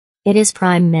It is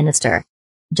Prime Minister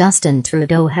Justin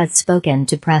Trudeau has spoken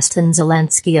to Preston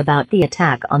Zelenskyy about the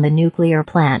attack on the nuclear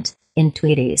plant, in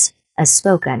Tweeties, has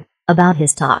spoken about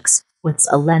his talks with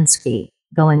Zelenskyy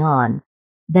going on.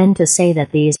 Then to say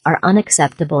that these are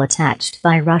unacceptable attached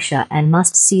by Russia and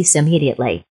must cease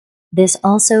immediately. This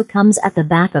also comes at the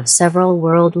back of several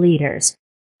world leaders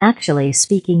actually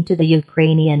speaking to the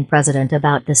Ukrainian president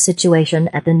about the situation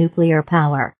at the nuclear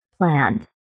power plant.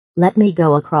 Let me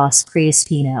go across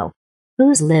Crispino.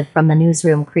 Who's live from the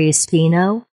newsroom,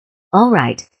 Crispino?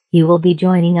 Alright, he will be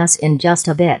joining us in just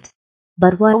a bit.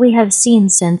 But what we have seen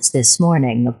since this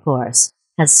morning, of course,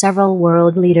 as several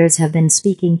world leaders have been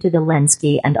speaking to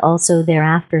Zelenskyy and also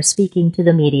thereafter speaking to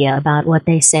the media about what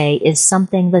they say is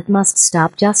something that must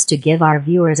stop. Just to give our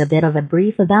viewers a bit of a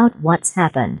brief about what's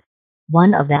happened.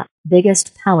 One of the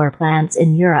biggest power plants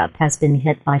in Europe has been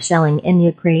hit by shelling in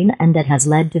Ukraine, and that has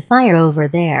led to fire over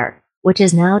there, which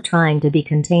is now trying to be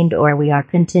contained, or we are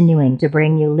continuing to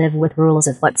bring you live with rules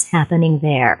of what's happening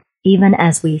there, even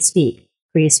as we speak.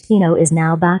 Crispino is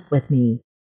now back with me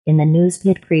in the news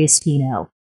pit. Crispino,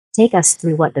 take us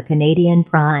through what the Canadian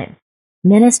Prime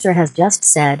Minister has just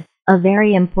said, a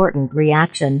very important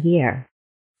reaction here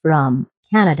from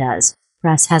Canada's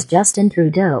press has Justin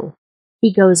Trudeau.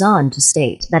 He goes on to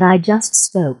state that I just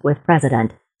spoke with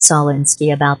President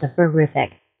Zelenskyy about the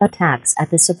horrific attacks at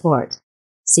the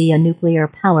Zaporizhzhia nuclear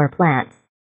power plant.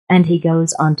 And he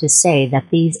goes on to say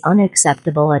that these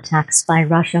unacceptable attacks by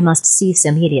Russia must cease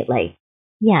immediately.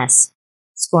 Yes.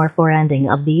 Score for ending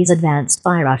of these advanced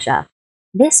by Russia.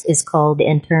 This is called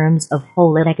in terms of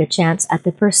politic chance at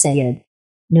the Zaporizhzhia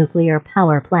nuclear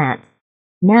power plant.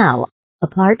 Now,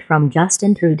 apart from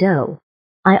Justin Trudeau,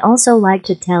 I also like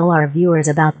to tell our viewers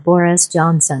about Boris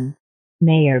Johnson.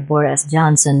 Mayor Boris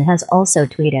Johnson has also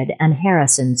tweeted and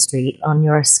Harrison Street on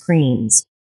your screens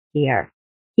here.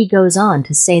 He goes on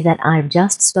to say that I've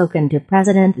just spoken to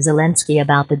President Zelenskyy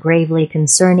about the gravely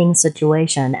concerning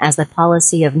situation as the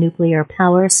policy of nuclear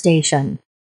power station.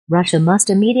 Russia must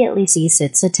immediately cease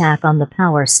its attack on the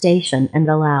power station and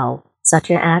allow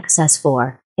such access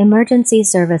for emergency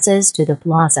services to the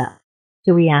plaza.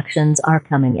 Two reactions are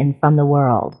coming in from the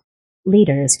world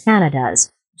leaders: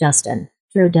 Canada's Justin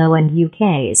Trudeau and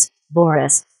UK's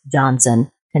Boris Johnson,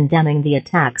 condemning the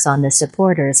attacks on the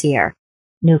supporters here.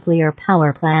 Nuclear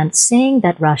power plants, saying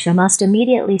that Russia must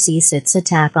immediately cease its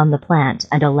attack on the plant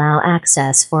and allow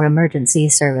access for emergency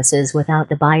services without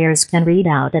the buyers can read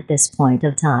out at this point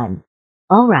of time.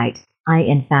 Alright,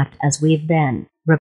 in fact, as we've been